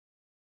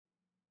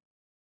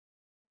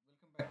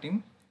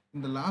Team.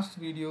 In the last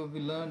video,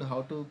 we learned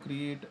how to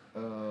create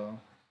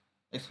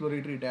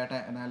exploratory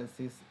data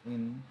analysis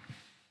in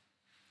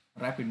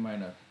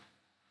RapidMiner.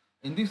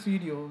 In this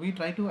video, we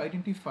try to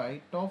identify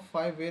top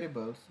 5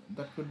 variables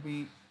that could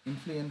be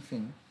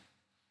influencing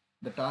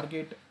the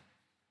target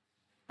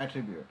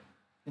attribute.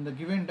 In the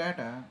given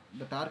data,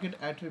 the target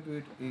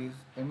attribute is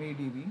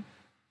MEDV,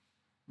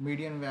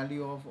 median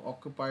value of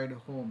occupied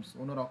homes,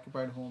 owner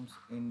occupied homes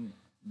in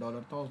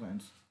dollar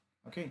thousands.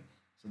 Okay,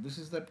 so this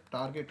is the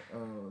target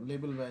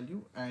label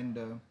value,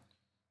 and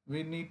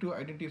we need to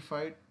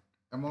identify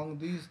among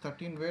these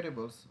 13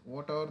 variables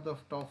what are the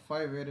top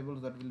 5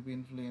 variables that will be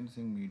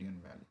influencing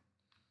median value.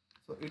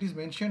 So it is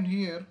mentioned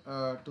here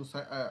to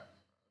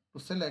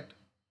select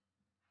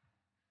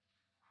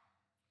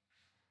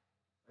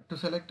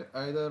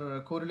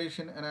either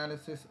correlation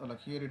analysis, or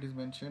like here it is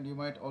mentioned, you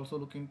might also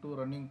look into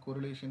running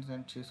correlations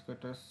and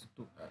chi-squares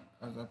to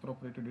as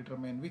appropriate to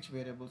determine which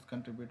variables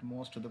contribute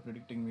most to the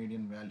predicting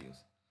median values.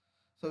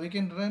 So we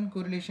can run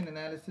correlation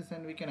analysis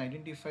and we can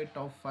identify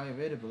top 5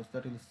 variables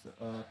that is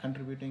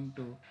contributing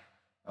to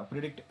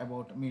predict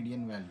about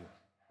median value.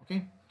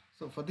 Okay,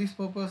 so for this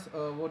purpose,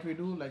 what we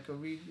do,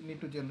 we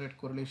need to generate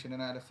correlation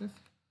analysis.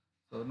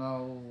 So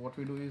now what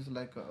we do is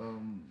let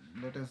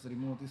us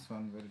remove this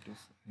one where it is,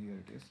 here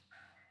it is.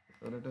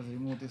 So let us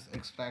remove this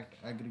extract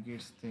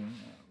aggregates thing.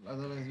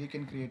 Otherwise we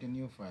can create a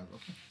new file.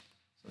 Okay,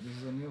 so this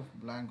is a new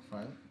blank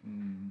file.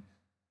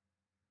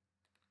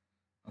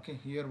 Okay,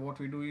 here what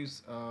we do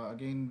is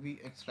again we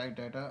extract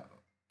data.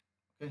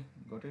 Okay,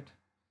 got it.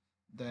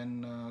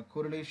 Then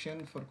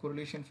correlation, for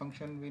correlation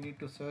function we need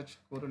to search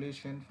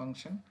correlation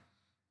function.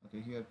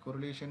 Okay, here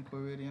correlation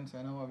covariance,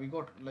 and we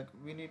got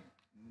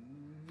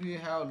we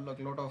have like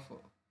a lot of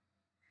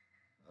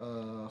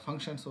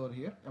functions over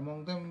here.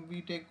 Among them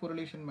we take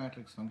correlation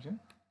matrix function.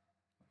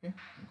 Okay,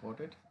 got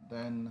it.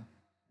 Then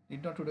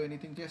need not to do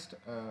anything, just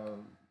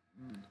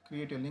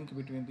create a link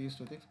between these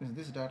two things, means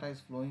this data is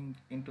flowing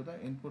into the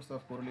inputs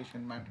of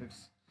correlation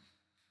matrix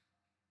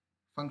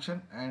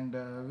function, and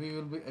we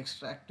will be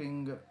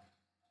extracting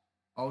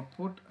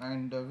output,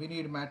 and we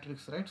need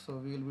matrix, right? So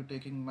we will be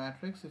taking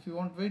matrix. If you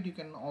want weight, you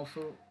can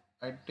also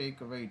take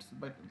weights,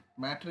 but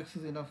matrix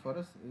is enough for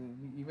us.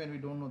 Even we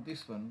don't know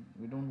this one,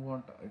 we don't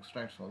want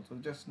extracts also,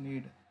 just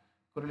need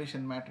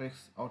correlation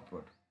matrix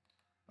output.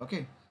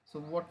 Okay, so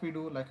what we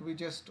do, like we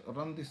just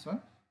run this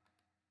one,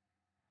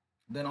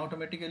 then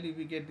automatically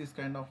we get this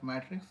kind of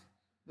matrix.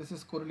 This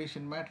is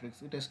correlation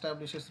matrix. It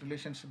establishes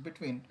relationship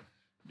between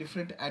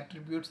different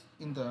attributes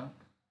in the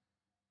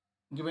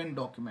given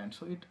document.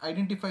 So it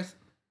identifies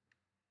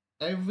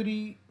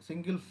every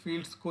single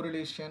field's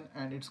correlation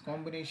and its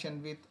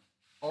combination with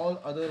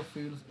all other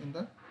fields in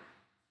the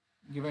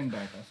given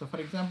data. So for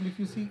example, if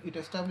you see, it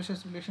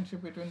establishes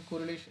relationship between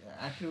correlation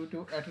attribute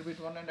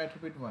 1 and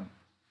attribute 1.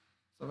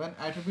 So when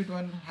attribute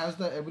 1 has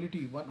the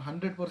ability,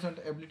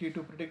 100% ability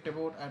to predict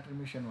about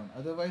attribution 1.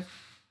 Otherwise,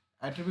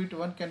 attribute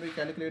 1 can be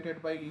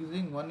calculated by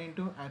using 1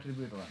 into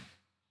attribute 1.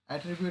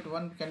 Attribute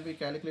 1 can be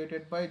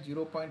calculated by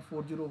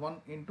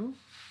 0.401 into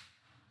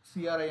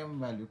CRIM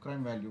value,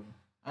 crime value.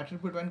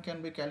 Attribute 1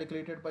 can be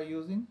calculated by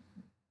using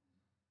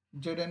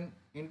Zn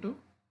into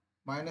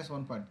minus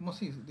 1 point.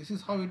 See, this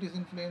is how it is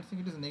influencing,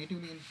 it is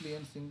negatively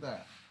influencing the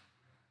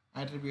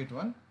attribute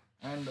 1,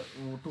 and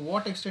to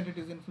what extent it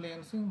is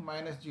influencing,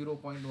 minus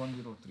 0.103.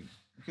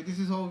 Okay, this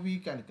is how we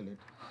calculate.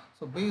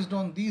 So based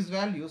on these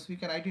values we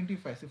can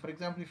identify. So for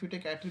example, if you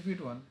take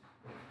attribute 1,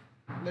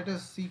 let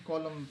us see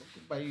column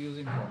by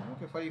using column.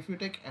 Okay, for if you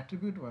take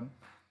attribute 1,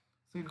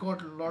 so it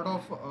got a lot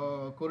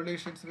of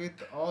correlations with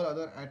all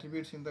other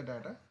attributes in the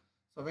data.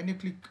 So when you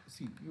click,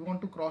 see, you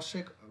want to cross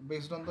check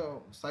based on the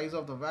size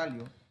of the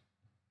value.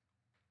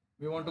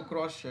 We want to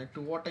cross check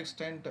to what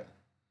extent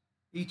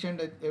each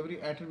and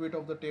every attribute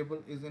of the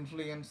table is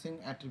influencing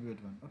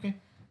attribute 1. Okay,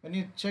 when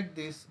you check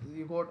this,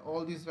 you got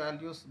all these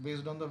values.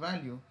 Based on the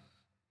value,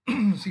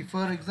 see,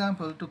 for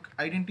example, to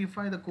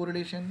identify the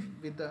correlation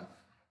with the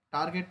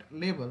target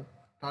label,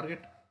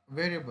 target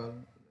variable,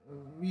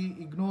 we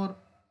ignore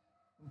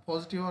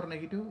positive or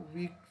negative,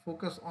 we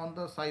focus on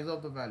the size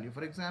of the value.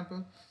 For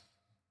example,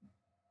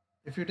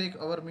 if you take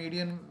our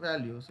median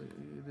value, so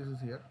this is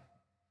here.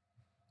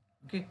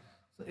 Okay,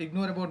 so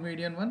ignore about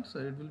median 1, so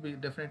it will be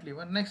definitely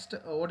 1. Next,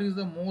 what is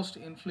the most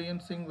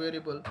influencing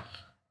variable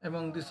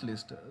among this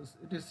list?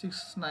 It is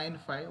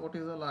 695. What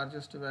is the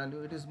largest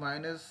value? It is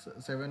minus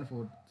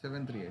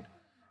 74738.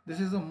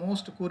 This is the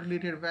most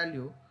correlated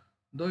value,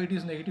 though it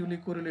is negatively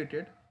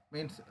correlated,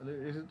 means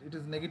it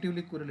is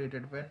negatively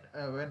correlated when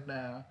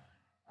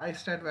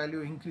I-stat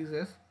value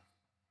increases,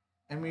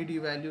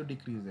 MED value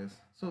decreases.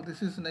 So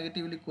this is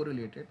negatively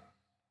correlated,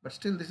 but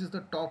still this is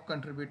the top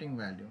contributing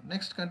value.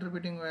 Next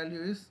contributing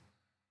value is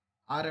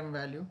RM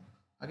value.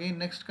 Again,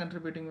 next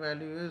contributing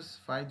value is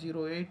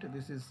 508.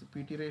 This is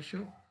PT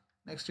ratio.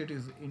 Next it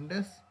is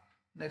index.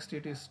 Next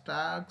it is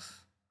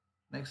tags.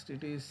 Next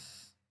it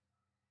is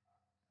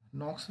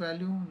NOx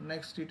value.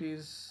 Next it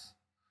is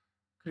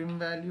CRIM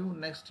value.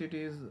 Next it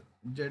is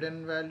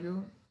ZN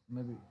value,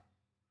 maybe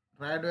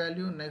RAD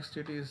value. Next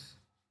it is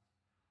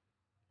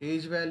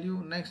age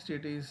value, next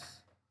it is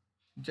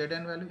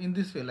Zn value. In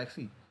this way, like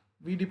see,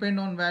 we depend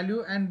on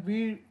value and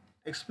we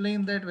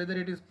explain that whether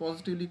it is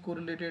positively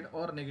correlated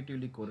or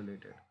negatively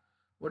correlated.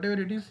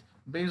 Whatever it is,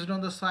 based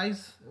on the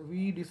size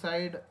we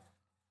decide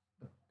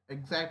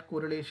exact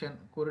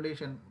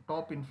correlation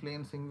top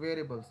influencing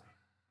variables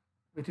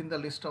within the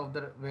list of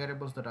the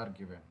variables that are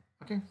given.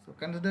 Okay, so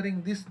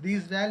considering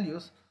these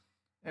values,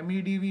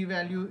 MEDV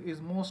value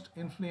is most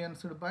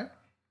influenced by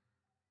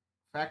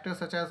factors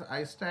such as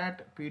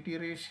ISTAT, PT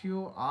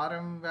ratio,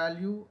 RM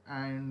value,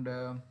 and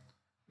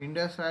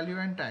index value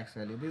and tax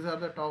value. These are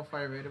the top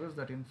 5 variables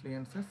that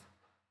influences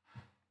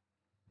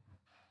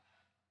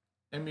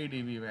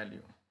MEDV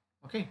value.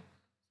 Okay,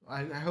 so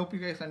I hope you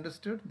guys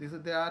understood.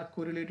 They are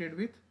correlated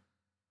with,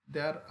 they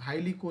are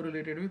highly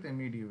correlated with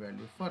MEDV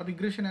value. For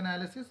regression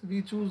analysis,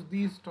 we choose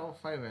these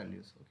top 5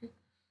 values. Okay,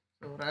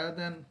 so rather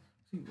than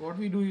see what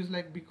we do is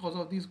like because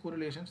of these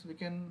correlations, we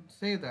can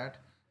say that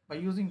by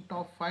using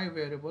top 5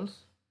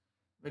 variables,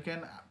 we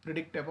can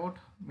predict about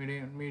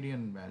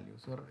median value.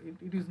 So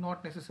it is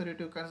not necessary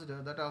to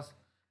consider that as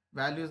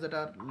values that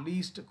are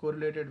least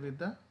correlated with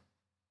the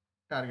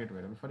target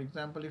variable. For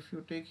example, if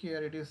you take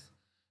here it is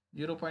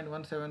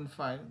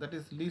 0.175, that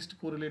is least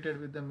correlated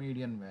with the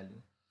median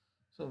value.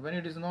 So when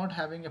it is not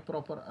having a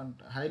proper and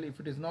highly, if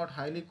it is not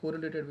highly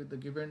correlated with the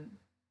given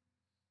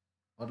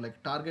or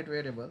like target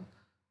variable,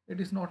 it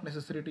is not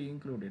necessary to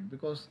include it,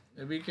 because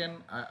we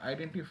can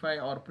identify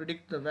or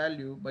predict the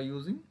value by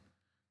using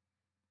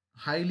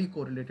highly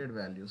correlated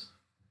values.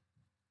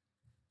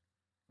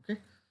 Okay,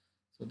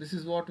 so this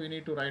is what we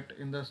need to write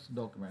in this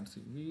document.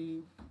 See,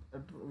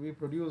 we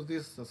produce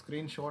this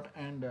screenshot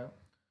and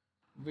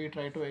we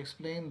try to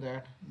explain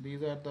that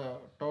these are the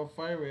top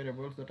 5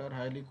 variables that are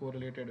highly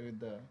correlated with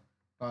the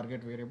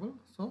target variable.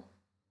 So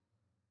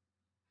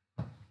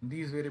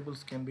these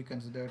variables can be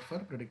considered for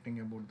predicting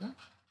about the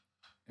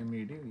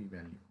MEDV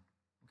value.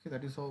 Okay,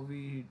 that is how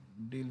we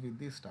deal with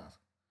this task.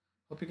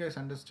 Hope you guys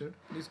understood.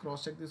 Please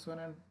cross check this one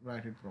and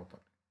write it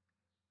properly.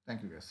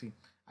 Thank you guys. See,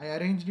 I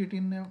arranged it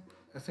in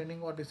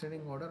ascending or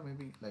descending order,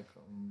 maybe like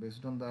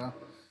based on the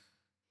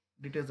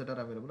details that are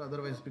available.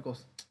 Otherwise,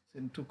 because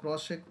to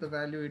cross check the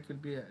value, it will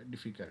be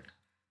difficult.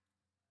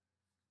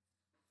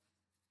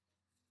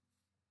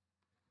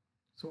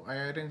 So I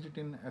arranged it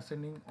in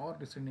ascending or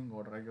descending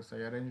order. I guess I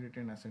arranged it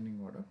in ascending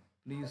order.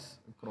 Please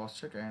cross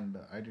check and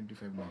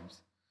identify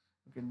names.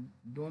 Okay,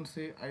 don't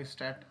say I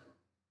stat.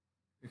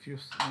 If you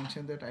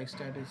mention that I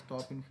stat is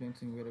top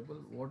influencing variable,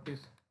 what is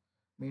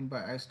mean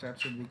by I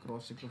stat should be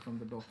cross checked from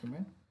the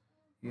document.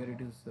 Here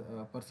it is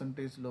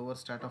percentage lower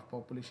stat of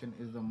population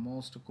is the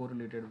most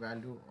correlated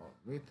value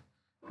with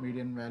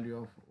median value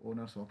of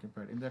owners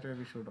occupied. In that way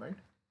we should write.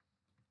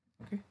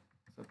 Okay,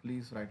 so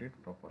please write it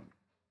properly.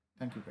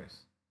 Thank you guys.